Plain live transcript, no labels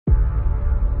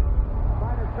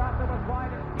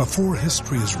Before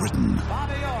history is written,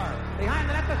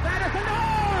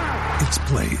 it's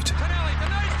played.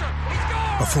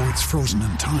 Before it's frozen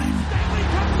in time,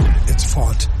 it's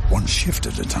fought one shift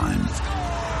at a time.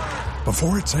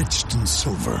 Before it's etched in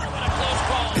silver,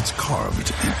 it's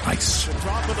carved in ice.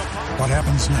 What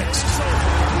happens next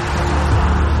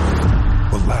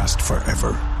will last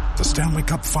forever. The Stanley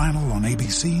Cup Final on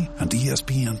ABC and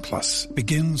ESPN Plus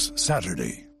begins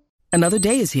Saturday. Another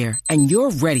day is here, and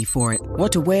you're ready for it.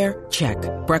 What to wear? Check.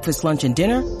 Breakfast, lunch, and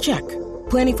dinner? Check.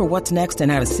 Planning for what's next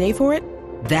and how to save for it?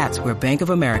 That's where Bank of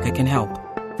America can help.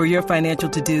 For your financial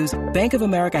to-dos, Bank of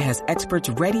America has experts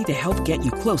ready to help get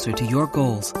you closer to your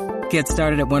goals. Get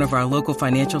started at one of our local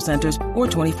financial centers or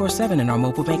 24/7 in our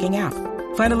mobile banking app.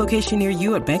 Find a location near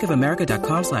you at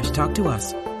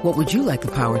bankofamerica.com/talktous. What would you like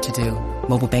the power to do?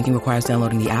 Mobile banking requires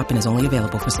downloading the app and is only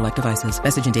available for select devices.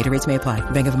 Message and data rates may apply.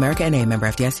 Bank of America N.A., member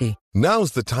FDIC.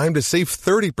 Now's the time to save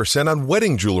 30% on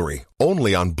wedding jewelry,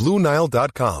 only on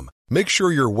BlueNile.com. Make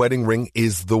sure your wedding ring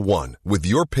is the one with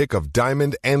your pick of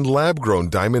diamond and lab-grown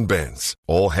diamond bands,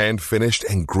 all hand-finished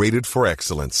and graded for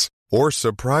excellence. Or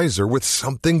surprise her with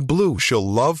something blue she'll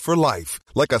love for life,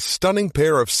 like a stunning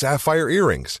pair of sapphire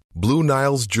earrings. Blue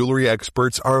Nile's jewelry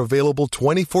experts are available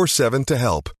 24/7 to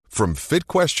help, from fit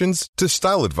questions to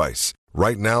style advice.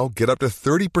 Right now, get up to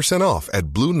 30% off at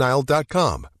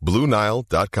BlueNile.com.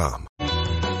 BlueNile.com.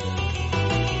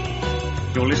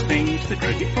 You're listening to the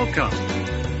Cricket Podcast.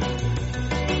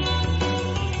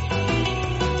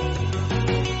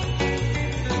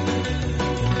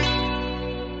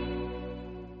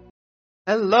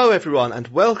 Hello everyone and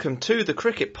welcome to the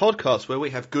Cricket Podcast, where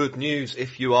we have good news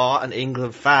if you are an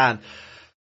England fan.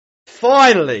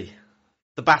 Finally,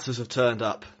 the batters have turned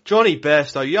up. Johnny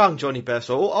Bairstow, young Johnny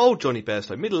Bairstow, or old Johnny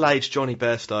Bairstow, middle-aged Johnny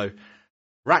Bairstow,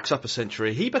 racks up a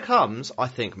century. He becomes, I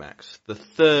think, Max, the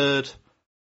third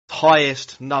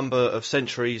highest number of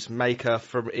centuries maker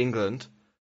from England.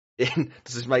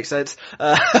 Does this make sense?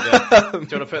 Yeah. Do you want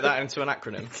to put that into an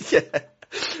acronym? Yeah.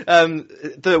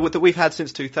 That we've had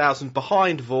since 2000,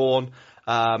 behind Vaughan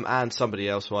and somebody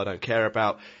else who I don't care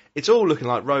about. It's all looking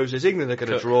like roses. England are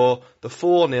going to draw. The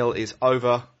 4-0 is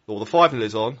over, or the 5-0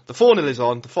 is on. The 4-0 is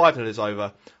on, the 5-0 is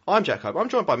over. I'm Jack Hope. I'm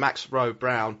joined by Max Rowe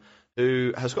Brown,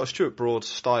 who has got a Stuart Broad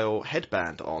style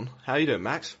headband on. How are you doing,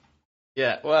 Max?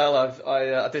 Yeah, well,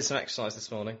 I did some exercise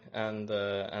this morning, and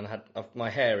my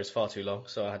hair is far too long,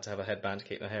 so I had to have a headband to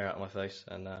keep the hair out of my face,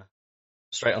 and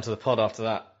straight onto the pod after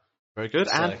that. Very good.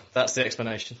 So and that's the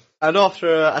explanation. And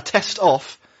after a test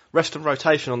off, rest and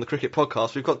rotation on the Cricket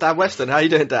Podcast, we've got Dan Weston. How are you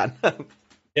doing, Dan?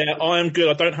 Yeah, I am good.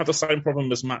 I don't have the same problem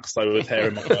as Max, though, with hair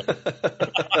in my head.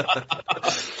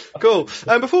 Cool.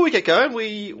 Before we get going,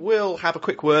 we will have a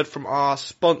quick word from our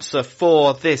sponsor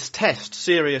for this test,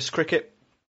 Serious Cricket.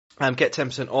 Get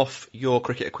 10% off your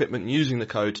cricket equipment using the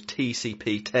code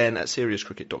TCP10 at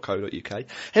seriouscricket.co.uk.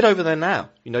 Head over there now.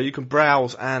 You know, you can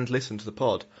browse and listen to the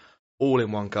pod all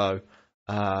in one go,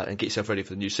 and get yourself ready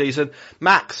for the new season.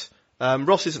 Max,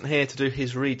 Ross isn't here to do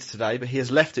his read today, but he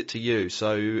has left it to you.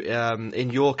 So,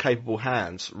 in your capable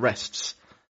hands rests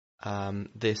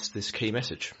this key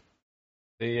message.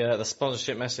 The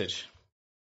sponsorship message.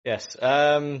 Yes.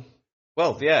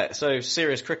 Well, yeah. So,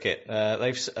 Serious Cricket,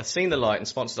 they've seen the light and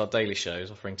sponsored our daily shows,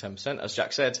 offering 10%, as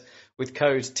Jack said, with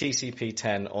code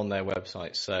TCP10 on their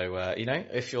website. So,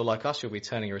 if you're like us, you'll be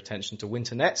turning your attention to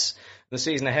winter nets in the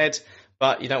season ahead,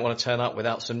 but you don't want to turn up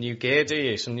without some new gear, do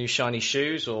you? Some new shiny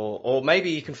shoes, or maybe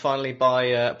you can finally buy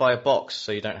a box,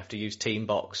 so you don't have to use Team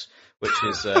Box, which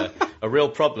is a real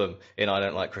problem in I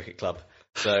Don't Like Cricket Club.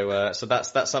 So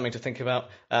that's something to think about.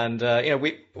 And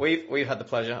we've had the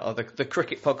pleasure of the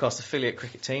Cricket Podcast affiliate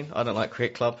cricket team, I Don't Like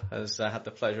Cricket Club, has had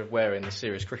the pleasure of wearing the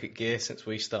Serious Cricket gear since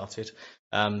we started.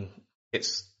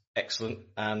 It's excellent,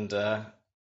 and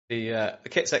the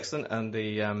kit's excellent, and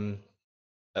the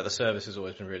service has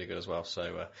always been really good as well.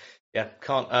 So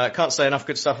can't say enough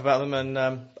good stuff about them. And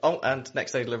and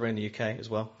next day delivery in the UK as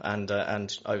well, and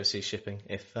overseas shipping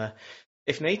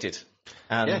if needed.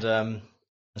 And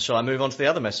shall I move on to the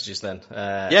other messages then? Do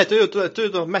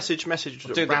the message.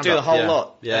 Do the whole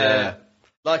lot. Yeah.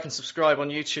 Like and subscribe on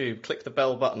YouTube. Click the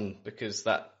bell button, because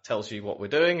that tells you what we're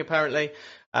doing, apparently.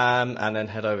 And then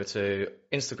head over to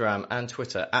Instagram and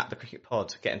Twitter at the Cricket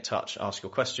Pod. Get in touch, ask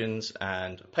your questions,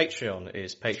 and Patreon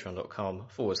is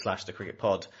patreon.com/the Cricket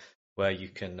Pod, where you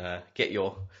can get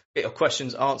your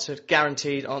questions answered,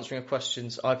 guaranteed answering of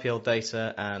questions, IPL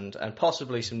data, and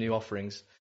possibly some new offerings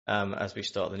as we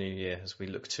start the new year, as we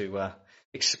look to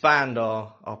expand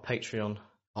our Patreon,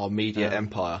 our media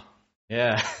empire.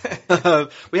 Yeah.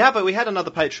 We had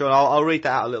another Patreon. I'll read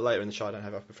that out a little later in the show. I don't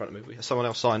have it up in front of me. Someone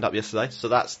else signed up yesterday, so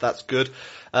that's good.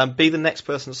 Be the next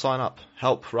person to sign up.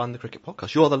 Help run the Cricket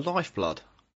Podcast. You're the lifeblood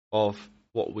of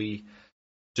what we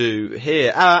do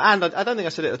here. And I don't think I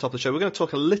said it at the top of the show. We're going to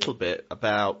talk a little bit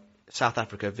about South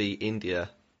Africa v India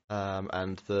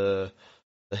and the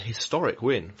historic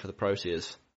win for the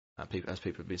Proteas, as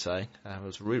people have been saying. It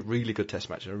was a really good test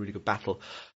match and a really good battle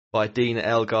by Dean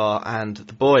Elgar and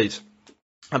the boys.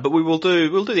 But we'll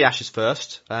do the Ashes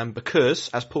first, because,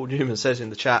 as Paul Newman says in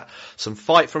the chat, some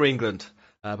fight from England,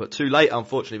 but too late,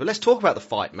 unfortunately. But let's talk about the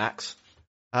fight, Max.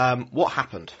 What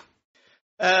happened?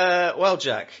 Well,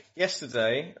 Jack,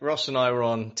 yesterday, Ross and I were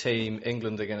on team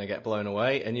England are going to get blown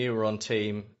away, and you were on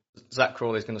team Zach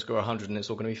Crawley's going to score 100 and it's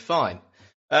all going to be fine.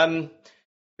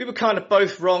 We were kind of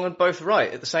both wrong and both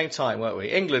right at the same time, weren't we?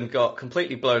 England got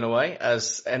completely blown away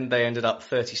and they ended up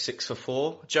 36 for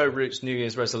 4. Joe Root's New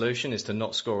Year's resolution is to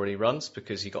not score any runs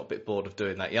because he got a bit bored of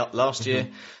doing that last year.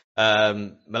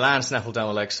 Milan snaffled down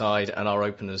the leg side and our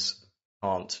openers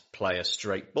can't play a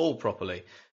straight ball properly.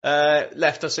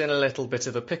 Left us in a little bit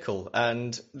of a pickle.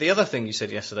 And the other thing you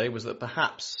said yesterday was that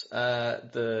perhaps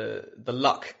the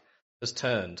luck has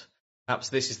turned. Perhaps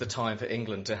this is the time for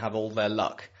England to have all their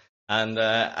luck. And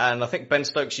I think Ben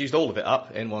Stokes used all of it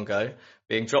up in one go,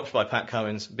 being dropped by Pat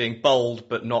Cummins, being bowled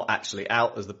but not actually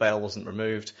out as the bail wasn't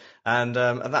removed, and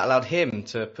that allowed him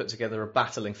to put together a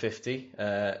battling 50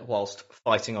 whilst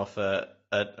fighting off a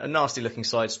nasty-looking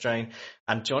side strain.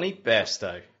 And Johnny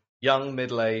Bairstow, young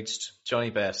middle-aged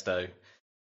Johnny Bairstow,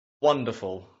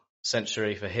 wonderful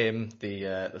century for him,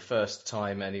 the first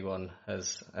time anyone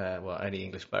has, any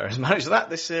English player has managed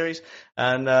that this series,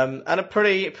 and a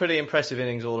pretty impressive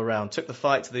innings all around. Took the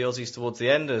fight to the Aussies towards the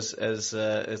end as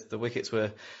the wickets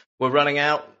were running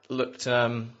out. Looked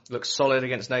solid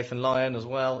against Nathan Lyon as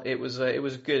well. It was a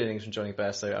good innings from Johnny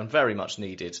Bairstow and very much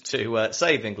needed to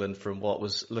save England from what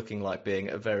was looking like being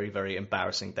a very, very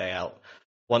embarrassing day out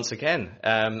once again.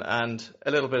 And a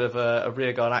little bit of a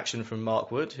rearguard action from Mark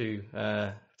Wood, who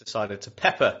decided to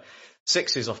pepper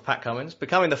sixes off Pat Cummins,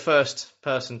 becoming the first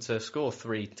person to score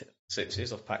 3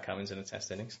 sixes off Pat Cummins in a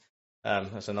test innings.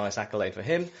 That's a nice accolade for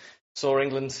him. Saw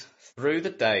England through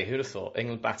the day. Who'd have thought?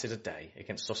 England batted a day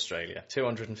against Australia.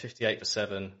 258 for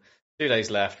 7. 2 days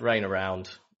left, rain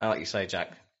around. And like you say,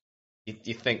 Jack,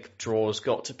 you think draw's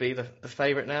got to be the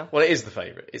favourite now? Well, it is the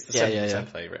favourite. It's the 70%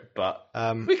 favourite. But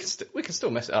we can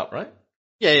still mess it up, right?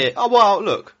 Yeah. Oh, well,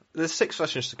 look, there's 6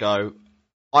 sessions to go.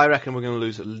 I reckon we're going to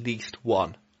lose at least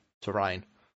 1 to rain.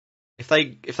 If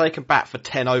they can bat for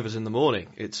 10 overs in the morning,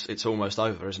 it's almost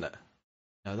over, isn't it?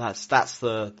 You know, that's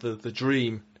the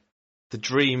dream. The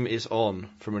dream is on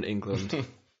from an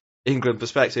England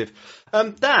perspective.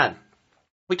 Dan,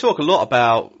 we talk a lot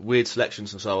about weird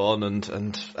selections and so on,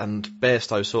 and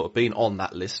Bairstow sort of been on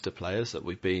that list of players that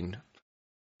we've been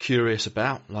curious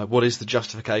about. Like, what is the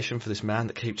justification for this man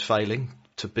that keeps failing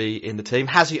to be in the team?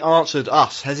 Has he answered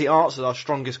us? Has he answered our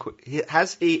strongest?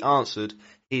 Has he answered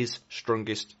his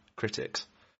strongest critics?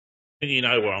 You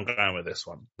know where I'm going with this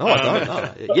one. No, I don't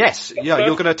know. Yes, yeah,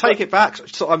 you're going to take it back.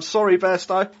 So, I'm sorry,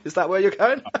 Bairstow. Is that where you're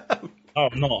going? Oh,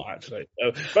 I'm not, actually.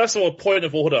 First of all, point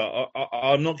of order,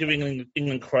 I'm not giving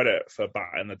England credit for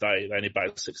batting the day. They only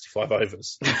batted 65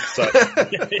 overs. So, I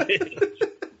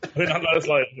mean, I know it's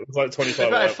like 25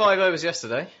 They batted 5 overs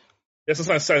yesterday. Yes,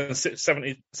 I was saying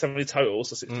 70 total,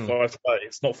 so 65 to play.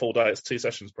 It's not full day, it's 2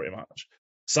 sessions pretty much.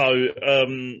 So,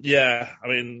 yeah, I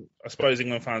mean, I suppose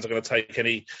England fans are going to take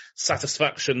any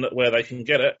satisfaction where they can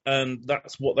get it, and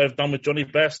that's what they've done with Johnny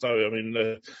Bairstow. I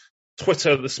mean,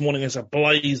 Twitter this morning is a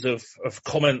blaze of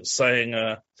comments saying,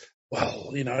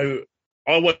 well, you know,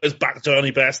 I always back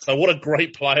Johnny Bairstow, what a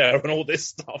great player, and all this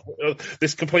stuff,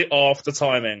 this complete after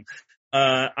timing.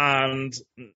 And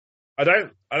I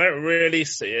don't really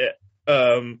see it.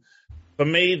 For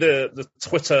me, the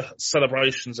Twitter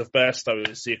celebrations of Bairstow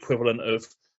is the equivalent of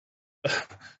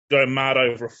going mad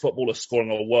over a footballer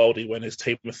scoring a worldie when his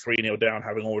team was 3-0 down,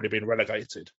 having already been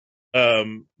relegated.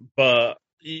 But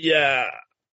yeah,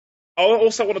 I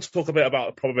also wanted to talk a bit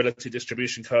about the probability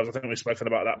distribution curves. I think we've spoken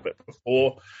about that a bit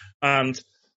before. And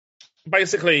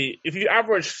basically, if you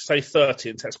average, say, 30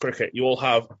 in Test cricket, you will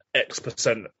have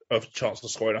X% of chance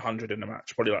of scoring 100 in a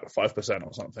match, probably like 5%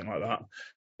 or something like that.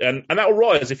 And that will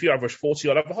rise if you average 40,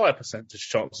 you'll have a higher percentage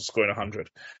chance of scoring 100.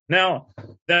 Now,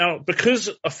 because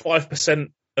a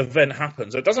 5% event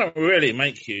happens, it doesn't really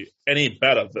make you any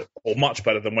better or much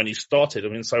better than when you started. I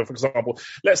mean, so for example,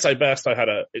 let's say Bairstow had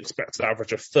an expected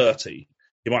average of 30.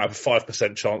 He might have a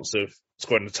 5% chance of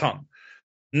scoring a ton.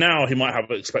 Now he might have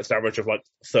an expected average of like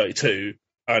 32,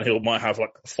 and he might have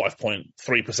like a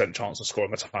 5.3% chance of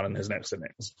scoring a ton in his next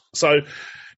innings. So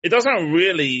it doesn't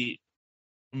really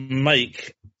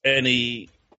make any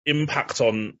impact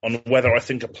on whether I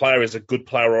think a player is a good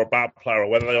player or a bad player, or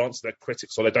whether they answer their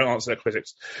critics or they don't answer their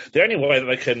critics. The only way that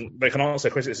they can answer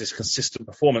their critics is consistent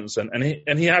performance, and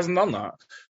he hasn't done that.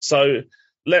 So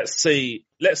let's see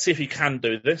if he can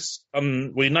do this.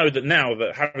 We know that now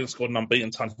that having scored an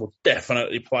unbeaten ton, will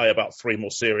definitely play about 3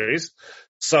 more series.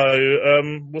 So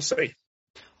we'll see.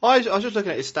 I was just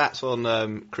looking at his stats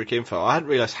on Cricket Info. I hadn't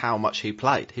realised how much he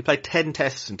played. He played 10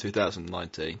 tests in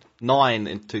 2019, 9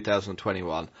 in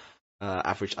 2021,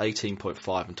 averaged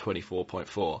 18.5 and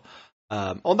 24.4.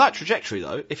 On that trajectory,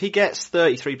 though, if he gets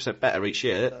 33% better each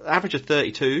year, average of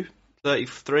 32,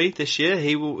 33 this year,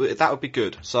 that would be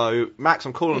good. So, Max,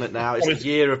 I'm calling it now. It's the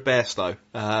year of Bairstow.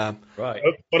 Right.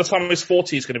 By the time he's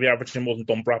 40, he's going to be averaging more than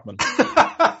Don Bradman.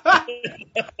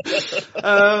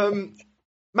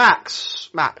 Max,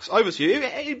 over to you.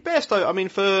 Bairstow, I mean,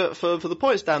 for the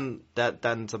points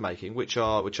Dan's making, which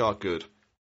are good,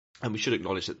 and we should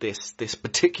acknowledge that this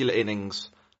particular innings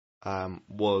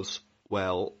was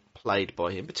well played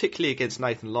by him, particularly against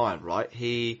Nathan Lyon. Right,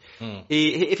 he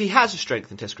if he has a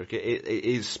strength in Test cricket, it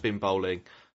is spin bowling,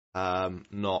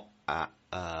 not at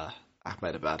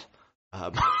Ahmedabad.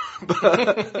 No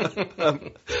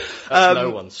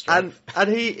one's strength. And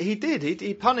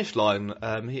he punished Lyon.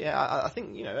 I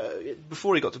think, you know,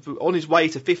 before he got on his way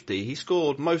to 50, he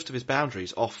scored most of his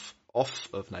boundaries off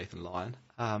of Nathan Lyon,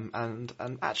 and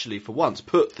actually for once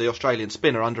put the Australian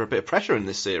spinner under a bit of pressure in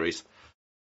this series.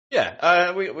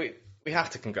 Yeah, we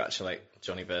have to congratulate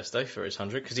Johnny Bairstow for his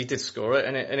 100, because he did score it,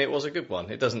 and it was a good one.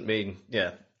 It doesn't mean,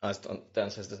 as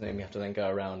Dan says, doesn't mean we have to then go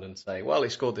around and say, well, he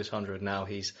scored this 100, now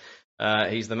he's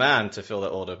the man to fill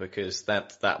that order, because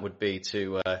that would be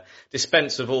to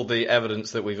dispense of all the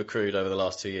evidence that we've accrued over the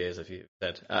last 2 years, as you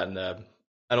said. And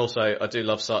also, I do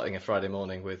love starting a Friday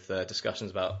morning with discussions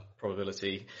about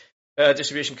probability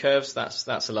distribution curves.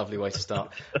 That's a lovely way to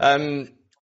start.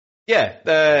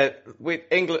 With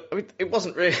England, I mean, it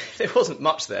wasn't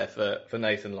much there for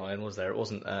Nathan Lyon, was there? It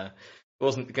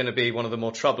wasn't going to be one of the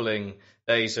more troubling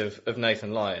days of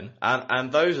Nathan Lyon.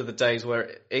 And those are the days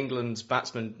where England's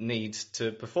batsmen need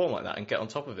to perform like that and get on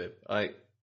top of it. A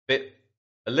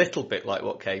little bit like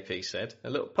what KP said,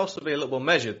 possibly a little more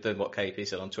measured than what KP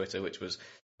said on Twitter, which was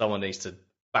someone needs to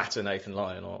batter Nathan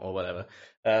Lyon or whatever.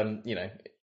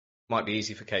 It might be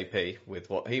easy for KP with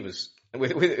what he was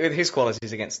with his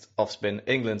qualities against off spin.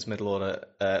 England's middle order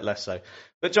less so.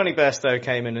 But Johnny Bairstow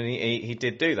came in and he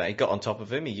did do that. He got on top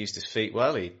of him. He used his feet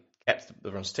well. He kept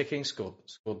the runs ticking. Scored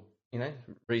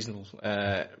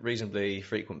reasonably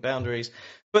frequent boundaries.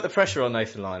 Put the pressure on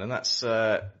Nathan Lyon, and that's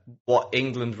what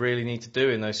England really need to do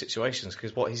in those situations,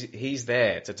 because he's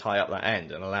there to tie up that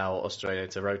end and allow Australia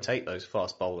to rotate those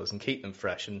fast bowlers and keep them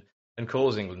fresh and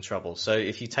cause England trouble. So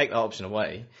if you take that option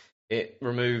away, it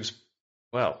removes,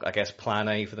 well, I guess plan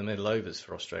A for the middle overs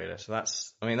for Australia. So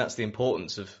that's the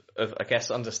importance of I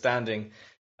guess understanding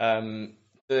the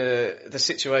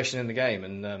situation in the game,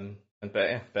 and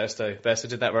Bairstow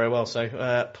did that very well.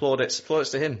 So plaudits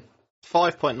to him.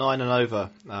 5.9 and over.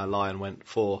 Lyon went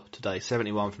for today,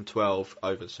 71 from 12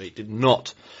 overs. So he did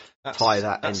not tie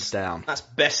that end down. That's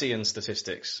Bessian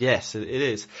statistics. Yes, it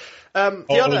is.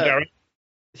 The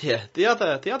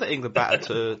other England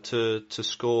batter to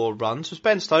score runs was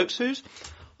Ben Stokes, who's,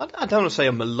 I don't want to say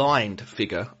a maligned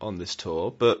figure on this tour,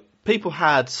 but people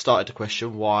had started to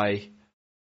question why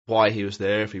he was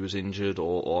there, if he was injured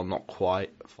or not quite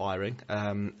firing.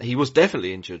 He was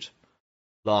definitely injured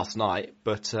last night,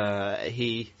 but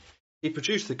he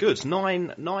produced the goods.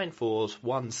 9 fours,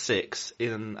 1 6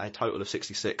 in a total of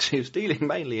 66. He was dealing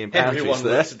mainly in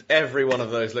boundaries every one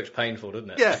of those looked painful,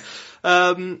 didn't it? Yeah.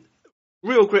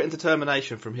 Real grit and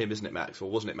determination from him, isn't it, Max? Or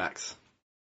wasn't it, Max?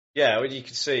 Yeah, well, you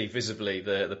could see visibly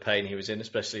the pain he was in,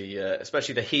 especially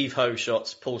the heave-ho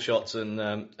shots, pull shots, and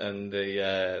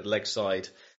the leg side.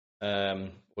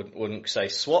 Wouldn't say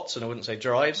swats, and I wouldn't say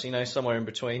drives. Somewhere in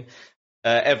between.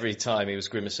 Every time he was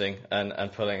grimacing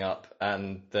and pulling up,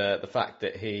 and the fact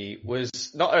that he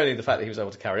was not only the fact that he was able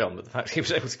to carry on, but the fact that he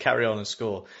was able to carry on and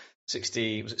score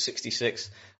 66.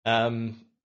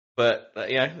 But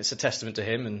it's a testament to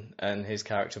him and his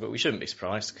character. But we shouldn't be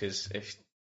surprised, because if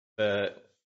for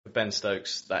Ben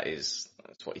Stokes, that's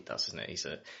what he does, isn't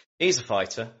it? He's a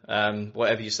fighter.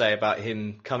 Whatever you say about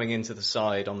him coming into the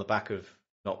side on the back of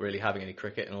not really having any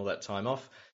cricket and all that time off,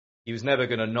 he was never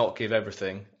going to not give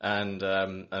everything and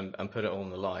put it all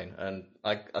on the line. And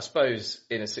I suppose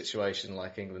in a situation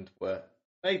like England, where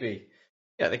maybe,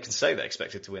 they can say they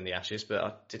expected to win the Ashes,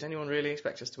 but did anyone really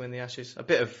expect us to win the Ashes? A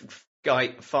bit of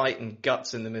fight and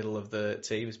guts in the middle of the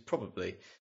team is probably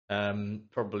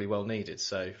well needed.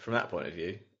 So from that point of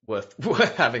view, worth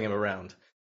having him around.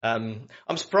 I'm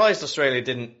surprised Australia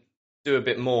didn't do a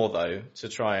bit more though to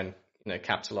try and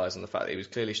capitalise on the fact that he was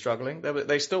clearly struggling.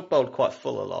 They still bowled quite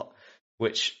full a lot,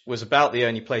 which was about the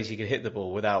only place he could hit the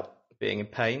ball without being in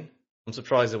pain. I'm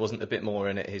surprised there wasn't a bit more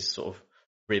in it, his sort of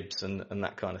ribs and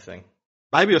that kind of thing.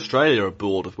 Maybe Australia are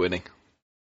bored of winning.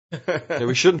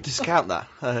 We shouldn't discount that.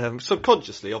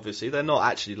 Subconsciously, obviously, they're not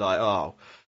actually like, oh,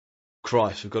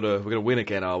 Christ, we're gonna win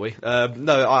again, are we?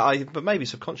 No, but maybe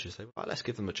subconsciously, right, let's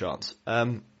give them a chance.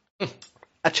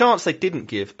 A chance they didn't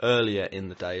give earlier in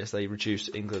the day as they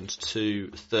reduced England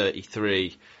to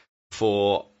 33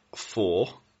 for 4,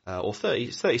 or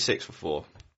 36 for 4,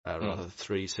 rather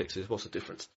 3 sixes. What's the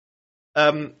difference?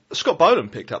 Scott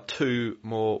Boland picked up 2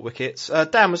 more wickets.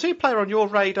 Dan, was he a player on your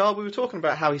radar? We were talking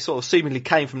about how he sort of seemingly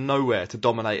came from nowhere to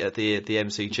dominate at the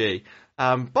MCG.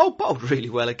 Bowled really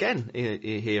well again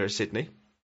here at Sydney.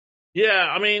 Yeah,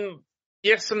 I mean,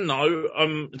 yes and no.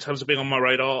 In terms of being on my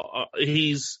radar,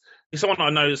 he's someone I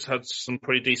know has had some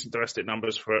pretty decent domestic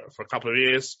numbers for a couple of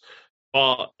years.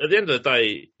 But at the end of the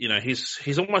day,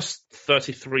 he's almost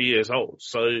 33 years old,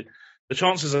 so the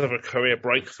chances of a career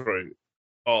breakthrough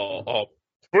are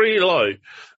pretty low.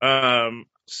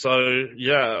 So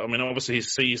yeah, I mean, obviously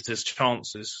he's seized his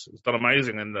chances. He's done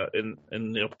amazing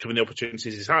given the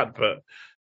opportunities he's had. But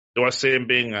do I see him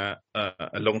being a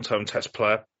long-term Test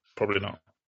player? Probably not.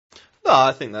 No,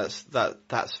 I think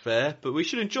that's fair. But we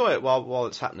should enjoy it while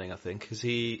it's happening. I think because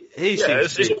he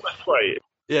seems it's always great.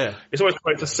 Yeah, it's always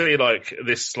great to see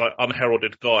this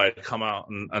unheralded guy come out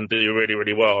and do really,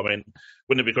 really well. I mean,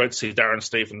 wouldn't it be great to see Darren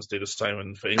Stevens do the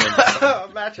same for England?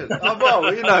 Imagine,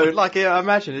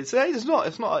 imagine it's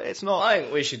not. I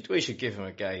think we should give him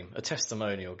a game, a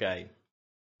testimonial game.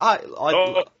 I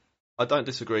don't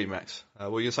disagree, Max. What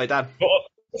are you gonna say, Dan?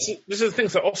 This is the thing.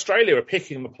 So Australia are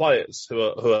picking the players who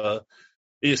are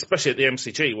especially at the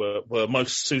MCG, were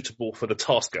most suitable for the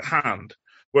task at hand.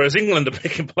 Whereas England are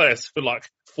picking players for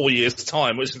 4 years'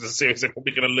 time, which is a series they're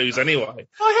probably going to lose anyway.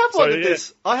 I have wondered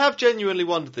this. I have genuinely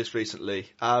wondered this recently,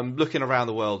 looking around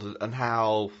the world and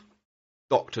how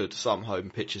doctored some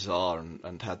home pitches are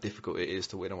and how difficult it is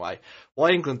to win away. Why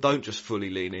England don't just fully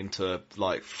lean into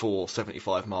 4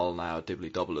 75-mile-an-hour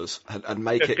dibbly-doublers and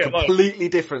make it completely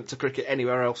different to cricket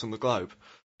anywhere else on the globe.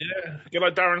 Yeah, get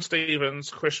Darren Stevens,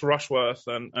 Chris Rushworth,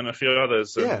 and a few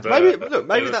others. Yeah, and,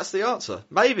 maybe that's the answer.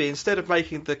 Maybe instead of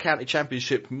making the county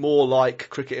championship more like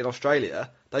cricket in Australia,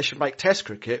 they should make Test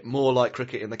cricket more like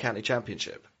cricket in the county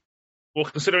championship. Well,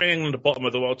 considering England are bottom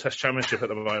of the World Test Championship at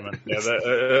the moment,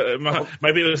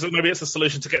 maybe it's a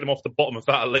solution to get them off the bottom of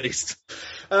that at least.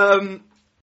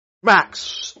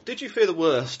 Max, did you fear the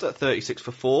worst at 36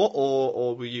 for 4,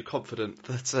 or were you confident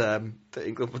that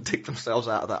England would dig themselves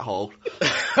out of that hole?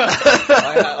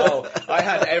 I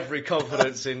had every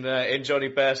confidence in Johnny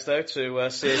Bairstow to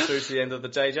see us through to the end of the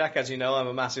day, Jack. As you know, I'm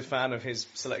a massive fan of his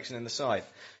selection in the side.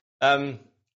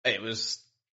 It was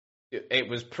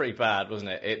pretty bad, wasn't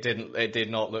it? It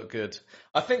did not look good.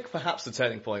 I think perhaps the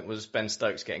turning point was Ben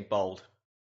Stokes getting bowled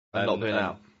and not being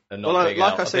out. And not being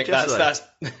out. I said yesterday, that's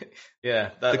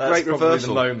the great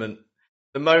reversal.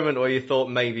 The moment where you thought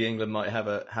maybe England might have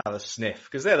a sniff,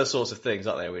 because they're the sorts of things,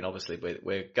 aren't they? I mean, obviously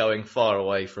we're going far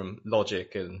away from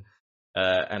logic and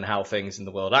how things in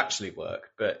the world actually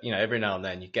work. But every now and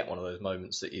then you get one of those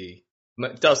moments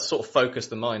that does sort of focus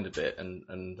the mind a bit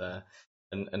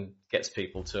and gets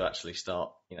people to actually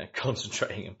start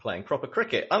concentrating and playing proper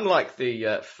cricket. Unlike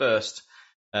the first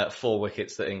 4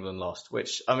 wickets that England lost,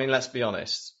 which, I mean, let's be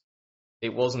honest, they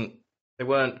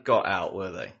weren't got out,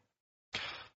 were they?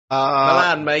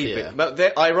 Milan maybe, yeah.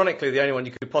 But ironically, the only one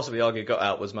you could possibly argue got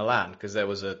out was Milan, because there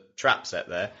was a trap set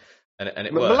there, and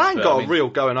it worked. Milan got a real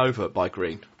going over by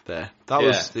Green there. That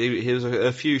was he was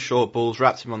a few short balls,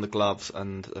 wrapped him on the gloves,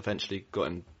 and eventually got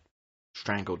him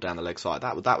strangled down the leg side.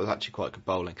 That was actually quite good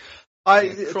bowling.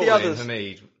 The others,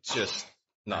 Hamid, just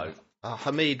no.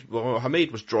 Hamid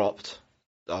was dropped.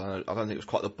 I don't think it was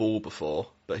quite the ball before,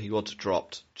 but he was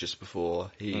dropped just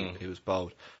before he was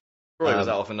bowled. Probably was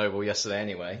out off a no ball yesterday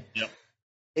anyway. Yep.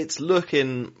 It's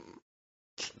looking...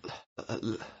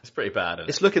 It's pretty bad, isn't it?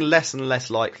 It's looking less and less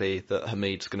likely that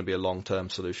Hamid's going to be a long-term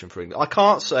solution for England. I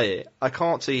can't say it. I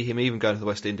can't see him even going to the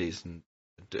West Indies. And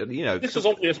This was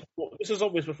obvious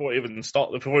before it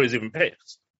was even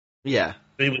picked. Yeah.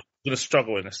 He was going to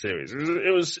struggle in a series.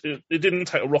 It didn't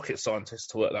take a rocket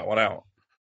scientist to work that one out.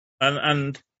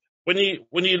 And when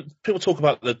people talk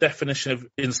about the definition of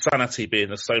insanity being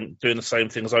doing the same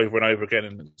things over and over again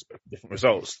and different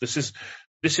results, this is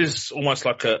This is almost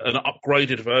like an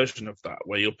upgraded version of that,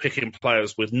 where you're picking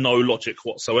players with no logic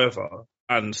whatsoever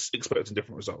and expecting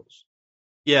different results.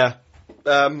 Yeah.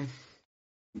 I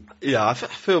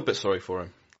feel a bit sorry for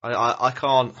him. I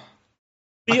can't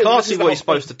see what he's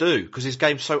supposed to do, because his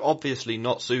game's so obviously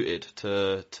not suited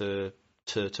to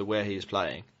where he is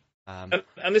playing. And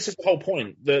this is the whole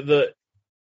point.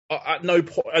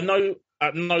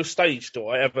 At no stage do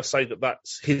I ever say that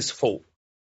that's his fault.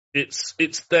 It's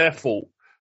their fault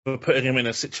for putting him in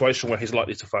a situation where he's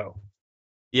likely to fail.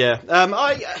 Yeah,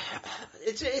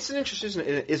 it's an interesting,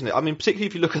 isn't it? I mean, particularly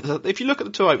if you look at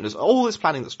the two openers, all this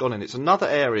planning that's gone in, it's another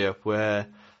area where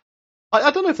I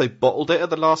don't know if they bottled it at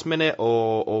the last minute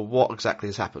or what exactly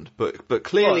has happened, but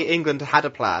clearly England had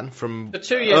a plan from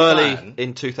early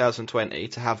in 2020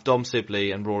 to have Dom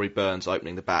Sibley and Rory Burns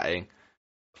opening the batting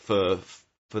for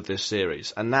this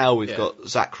series, and now we've got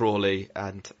Zach Crawley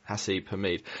and Hasib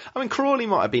Hamid. I mean, Crawley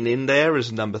might have been in there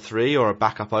as number 3 or a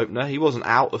backup opener. He wasn't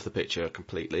out of the picture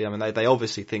completely. I mean, they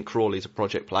obviously think Crawley's a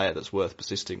project player that's worth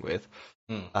persisting with.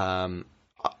 I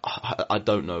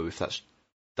don't know if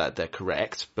that they're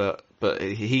correct, but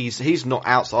he's not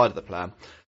outside of the plan.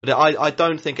 But I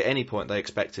don't think at any point they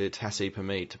expected Hasib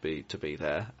Hamid to be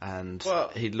there, and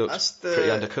he looked pretty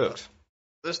undercooked.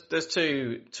 There's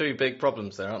two big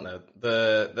problems there, aren't there?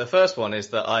 The first one is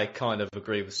that I kind of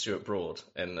agree with Stuart Broad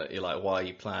in that you're like, why are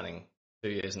you planning 2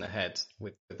 years in ahead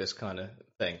with this kind of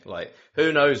thing? Like,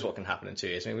 who knows what can happen in 2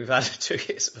 years? I mean, we've had 2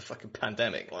 years of a fucking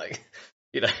pandemic. Like,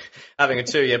 having a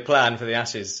 2-year plan for the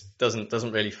Ashes doesn't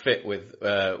really fit with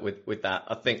that.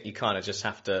 I think you kind of just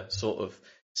have to sort of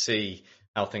see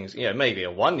how things, maybe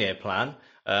a 1-year plan,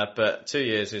 but 2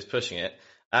 years is pushing it.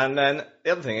 And then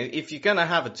the other thing is, if you're going to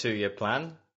have a 2-year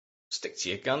plan, stick to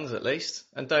your guns at least,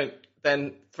 and don't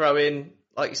then throw in,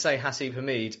 like you say, Hasib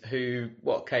Hamid, who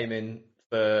came in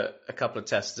for a couple of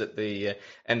tests at the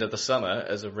end of the summer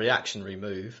as a reactionary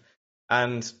move,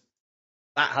 and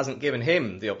that hasn't given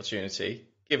him the opportunity,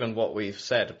 given what we've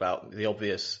said about the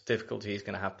obvious difficulty he's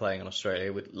going to have playing in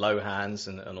Australia with low hands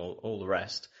and all the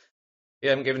rest. You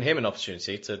haven't given him an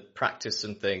opportunity to practice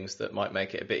some things that might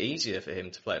make it a bit easier for him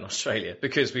to play in Australia,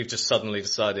 because we've just suddenly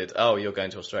decided, oh, you're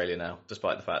going to Australia now,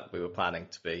 despite the fact that we were planning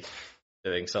to be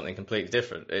doing something completely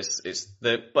different.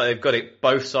 But they've got it,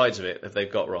 both sides of it, that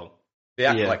they've got wrong. They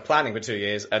act like planning for 2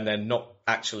 years and then not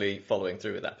actually following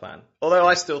through with that plan. Although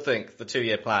I still think the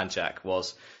 2-year plan, Jack,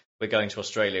 was we're going to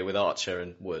Australia with Archer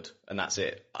and Wood, and that's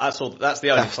it. That's the only plan.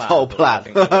 That's the whole plan.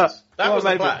 That was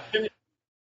the plan.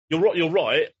 You're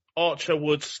right. Archer,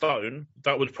 Wood, Stone,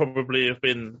 that would probably have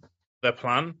been their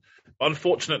plan.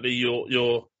 Unfortunately,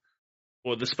 you're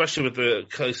especially with the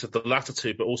case of the latter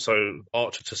two, but also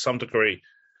Archer to some degree,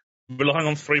 relying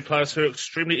on 3 players who are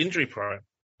extremely injury prone.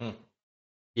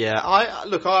 Yeah, I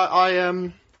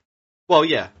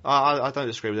don't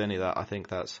disagree with any of that. I think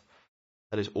that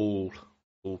is all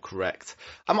correct.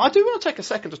 I do want to take a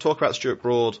second to talk about Stuart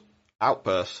Broad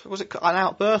outburst. Was it an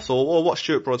outburst or what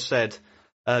Stuart Broad said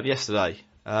yesterday?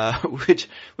 Which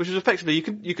was effectively,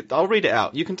 I'll read it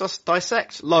out. You can just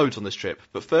dissect loads on this trip,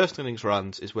 but first innings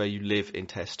runs is where you live in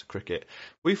Test cricket.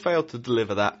 We failed to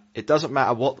deliver that. It doesn't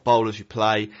matter what bowlers you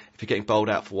play if you're getting bowled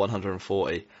out for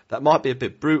 140. That might be a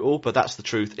bit brutal, but that's the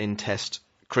truth in Test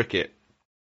cricket.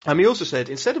 He also said,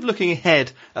 instead of looking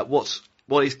ahead at what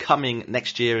is coming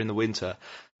next year in the winter,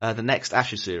 the next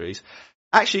Ashes series,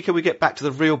 actually, can we get back to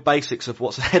the real basics of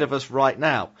what's ahead of us right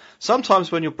now?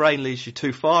 Sometimes when your brain leads you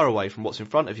too far away from what's in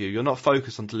front of you, you're not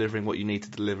focused on delivering what you need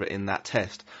to deliver in that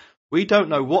test. We don't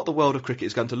know what the world of cricket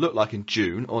is going to look like in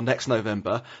June or next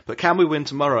November, but can we win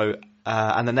tomorrow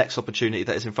and the next opportunity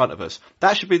that is in front of us?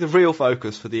 That should be the real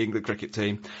focus for the England cricket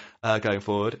team going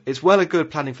forward. It's well and good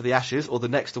planning for the Ashes or the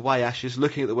next away Ashes,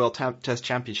 looking at the World Test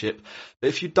Championship, but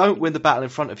if you don't win the battle in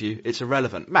front of you, it's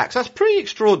irrelevant. Max, that's pretty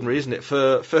extraordinary, isn't it,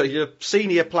 for your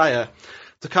senior player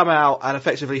to come out and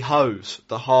effectively hose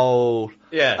the whole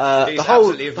the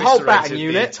whole batting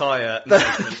unit,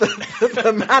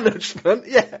 the management.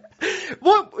 Yeah,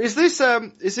 what is this?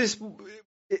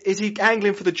 Is he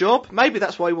angling for the job? Maybe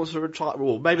that's why he wants to retire.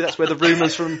 Or maybe that's where the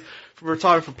rumours from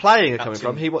retiring from playing are coming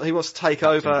from. He wants to take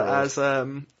over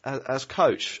as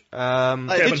coach.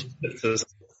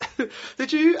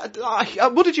 Did you?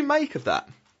 What did you make of that?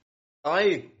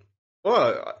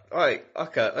 Like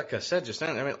I said just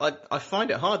now, I mean, I find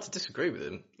it hard to disagree with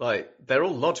him. Like, they're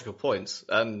all logical points,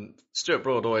 and Stuart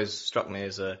Broad always struck me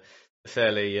as a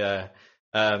fairly, a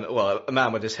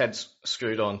man with his head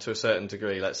screwed on to a certain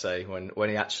degree, let's say, when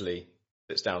he actually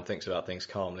sits down and thinks about things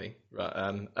calmly.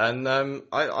 Right?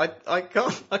 I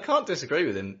can't disagree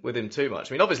with him too much.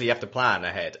 I mean, obviously you have to plan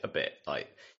ahead a bit. Like,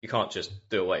 you can't just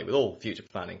do away with all future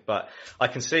planning. But I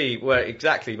can see where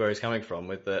he's coming from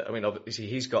with the. I mean, obviously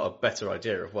he's got a better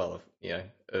idea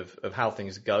of how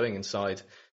things are going inside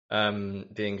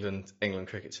the England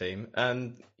cricket team.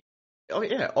 And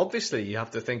obviously you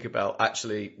have to think about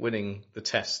actually winning the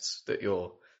tests that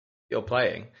you're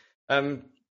playing,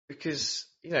 because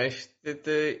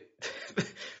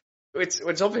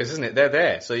it's obvious, isn't it? They're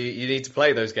there, so you need to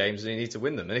play those games and you need to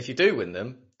win them. And if you do win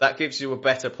them, that gives you a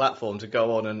better platform to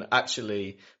go on and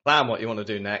actually plan what you want to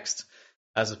do next,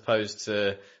 as opposed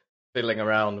to fiddling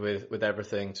around with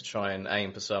everything to try and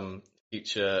aim for some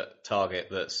future target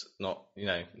that's not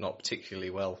particularly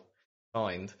well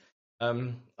defined.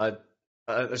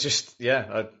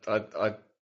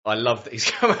 I love that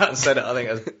he's come out and said it. I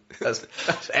think that's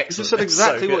excellent. He just said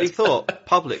exactly what he thought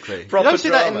publicly. You don't see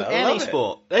that in any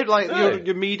sport. They're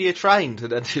you're media trained,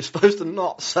 and you're supposed to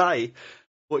not say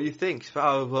what you think.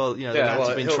 Oh well, the lads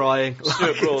have been trying.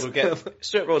 Stuart Broad's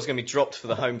going to be dropped for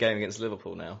the home game against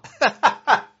Liverpool now.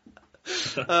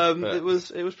 It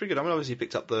was pretty good. I mean, obviously he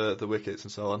picked up the wickets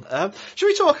and so on. Should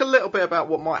we talk a little bit about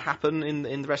what might happen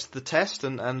in the rest of the test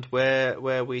and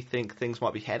where we think things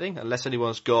might be heading? Unless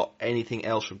anyone's got anything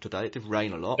else from today. It did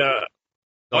rain a lot.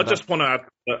 I just want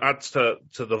to add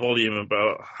to the volume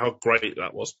about how great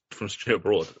that was from Stuart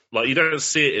Broad. Like, you don't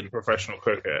see it in professional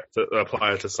cricket, a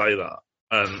player to say that,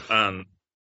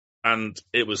 and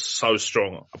it was so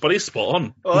strong. But he's spot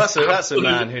on. Well, that's a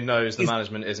man who knows the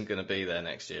management isn't going to be there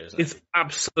next year, isn't it? It's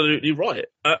absolutely right.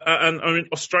 And I mean,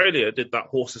 Australia did that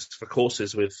horses for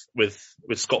courses with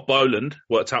Scott Boland,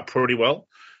 worked out pretty well.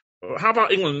 How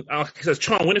about England? Like he says,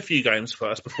 try and win a few games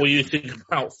first before you think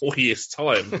about 4 years'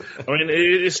 time. I mean,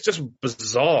 it's just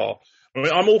bizarre. I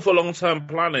mean, I'm all for long-term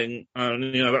planning,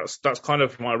 and that's kind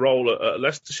of my role at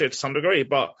Leicestershire to some degree.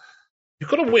 But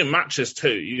you've got to win matches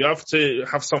too. You have to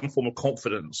have some form of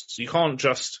confidence. You can't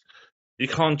just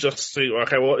say,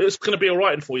 okay, well, it's going to be all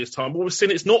right in 4 years' time. Well, we've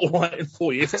seen it's not all right in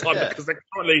 4 years' time because they're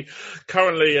currently.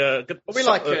 We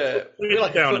like a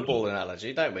football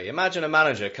analogy, don't we? Imagine a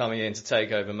manager coming in to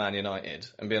take over Man United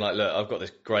and being like, "Look, I've got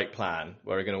this great plan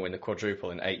where we're going to win the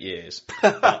quadruple in 8 years."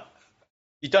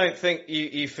 You don't think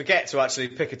you forget to actually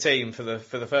pick a team for the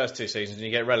first 2 seasons and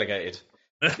you get relegated.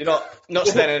 You're not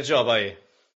staying in a job, are you?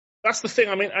 That's the thing.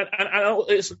 I mean, and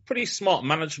it's a pretty smart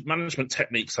management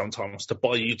technique sometimes to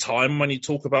buy you time when you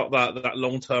talk about that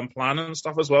long-term plan and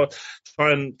stuff as well.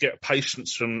 Try and get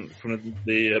patience from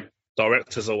the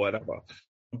directors or whatever.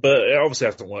 But it obviously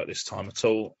hasn't worked this time at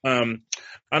all. And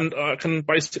I can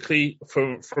basically,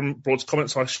 from Broad's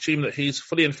comments, I assume that he's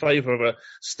fully in favour of a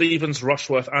Stevens,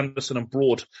 Rushworth, Anderson and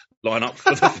Broad lineup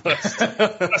for the first.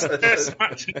 That's the best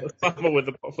match in the summer with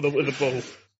the ball.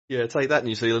 Yeah, take that,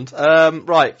 New Zealand.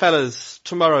 Right, fellas,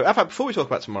 tomorrow. In fact, before we talk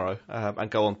about tomorrow and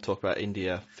go on to talk about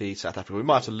India v South Africa, we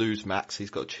might have to lose Max. He's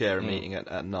got to chair a meeting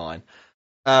at 9.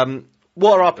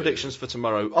 What are our predictions for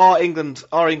tomorrow? Are England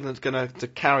going to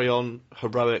carry on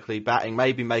heroically batting,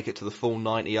 maybe make it to the full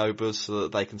 90 overs so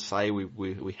that they can say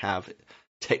we have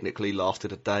technically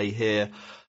lasted a day here?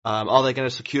 Are they going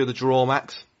to secure the draw,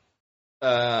 Max?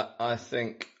 I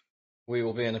think we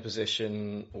will be in a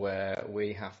position where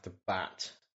we have to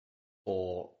bat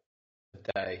for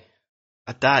a day.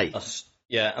 A day?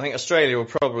 Yeah, I think Australia will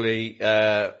probably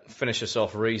finish us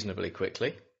off reasonably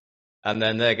quickly. And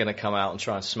then they're going to come out and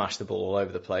try and smash the ball all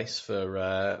over the place for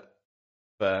I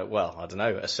don't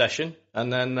know, a session,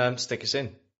 and then stick us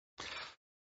in.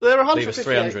 Leave us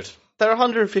 300. They're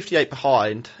 158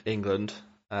 behind England.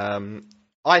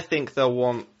 I think they'll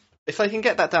want, if they can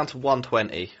get that down to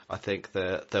 120, I think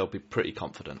they'll be pretty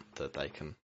confident that they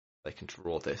can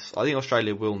draw this. I think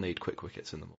Australia will need quick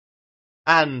wickets in the morning.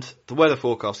 And the weather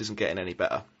forecast isn't getting any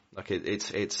better. Like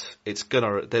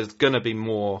there's gonna be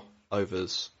more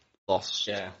overs lost.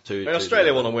 Yeah.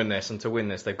 Australia want to win this, and to win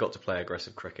this, they've got to play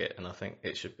aggressive cricket, and I think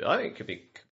it could be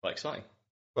quite exciting.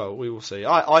 Well, we will see.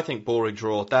 I think boring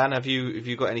draw. Dan, have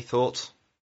you got any thoughts?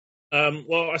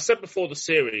 Well, I said before the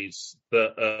series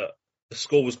that the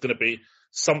score was going to be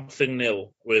something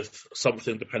nil with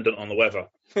something dependent on the weather,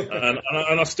 and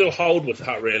I still hold with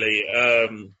that. Really,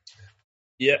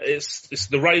 it's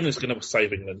the rain is going to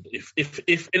save England.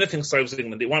 If anything saves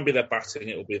England, it won't be their batting;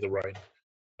 it will be the rain.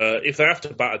 If they have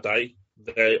to bat a day,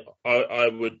 I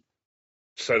would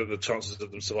say that the chances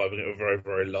of them surviving it are very,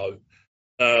 very low.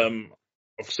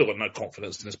 I've still got no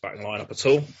confidence in this batting lineup at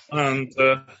all. And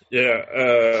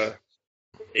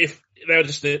if they're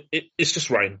it's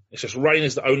just rain. It's just rain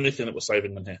is the only thing that will save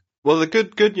England here. Well, the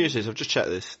good news is, I've just checked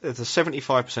this. There's a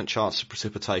 75% chance of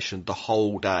precipitation the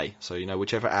whole day. So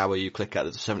whichever hour you click at,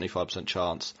 there's a 75%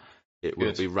 chance it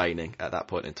will be raining at that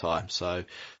point in time. So.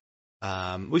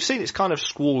 We've seen it's kind of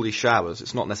squally showers.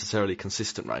 It's not necessarily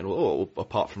consistent rain, or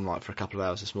apart from like for a couple of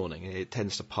hours this morning, it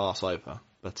tends to pass over.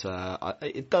 But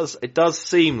it does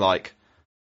seem like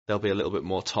there'll be a little bit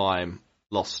more time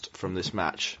lost from this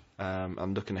match.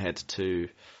 I'm looking ahead to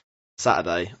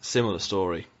Saturday. Similar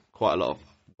story. Quite a lot of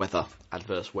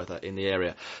adverse weather in the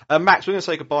area. Max, we're going to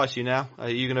say goodbye to you now. Are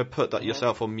you going to put that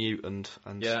yourself on mute and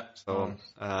yeah, so on?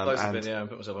 And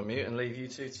put myself on mute and leave you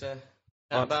two to chat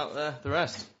about the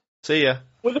rest. See ya.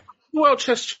 With the World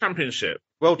Chess Championship.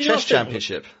 World Chess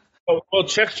Championship. Oh, World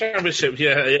Chess Championship,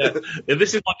 yeah.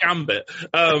 This is my gambit.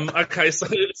 Okay, so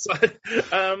I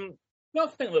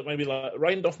think that maybe like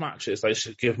rained off matches, they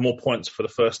should give more points for the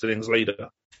first innings leader.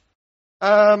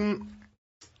 Hold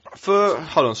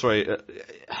on, sorry.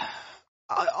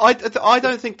 I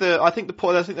don't think I think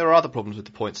there are other problems with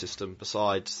the point system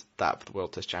besides that for the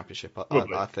World Test Championship.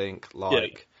 I think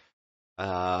there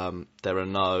are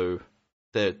no.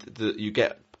 You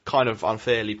get kind of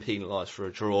unfairly penalised for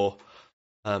a draw.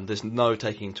 There's no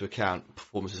taking into account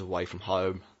performances away from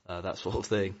home, that sort of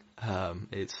thing. I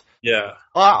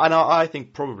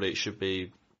think probably it should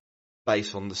be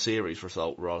based on the series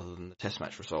result rather than the Test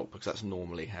match result, because that's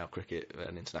normally how cricket at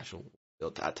an international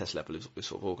at Test level is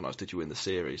sort of organised. Did you win the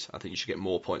series? I think you should get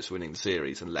more points for winning the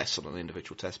series and less on an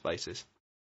individual Test basis.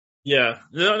 Yeah,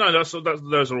 no,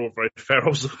 those are all very fair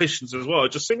observations as well.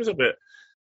 It just seems a bit.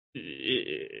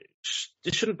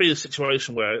 It shouldn't be a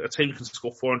situation where a team can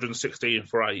score 416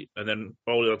 for 8 and then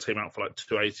bowl the other team out for like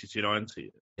 280,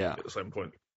 290 at the same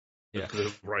point. Yeah, because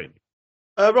of rain.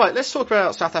 Right, let's talk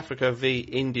about South Africa v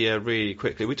India really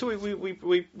quickly. We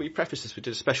prefaced this. We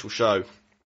did a special show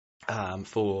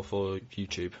for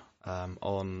YouTube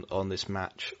on this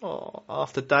match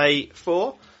after day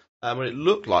 4, when it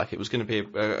looked like it was going to be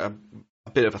a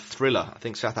bit of a thriller. I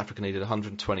think South Africa needed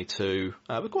 122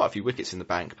 with quite a few wickets in the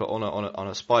bank, but on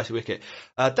a spicy wicket.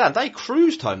 Dan, they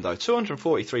cruised home though,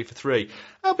 243 for 3.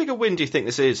 How big a win do you think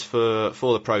this is for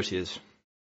the Proteas?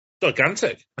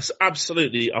 Gigantic. It's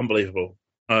absolutely unbelievable.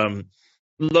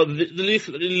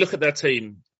 Look at their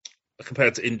team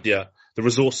compared to India, the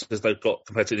resources they've got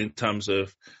compared to in terms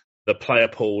of the player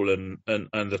pool and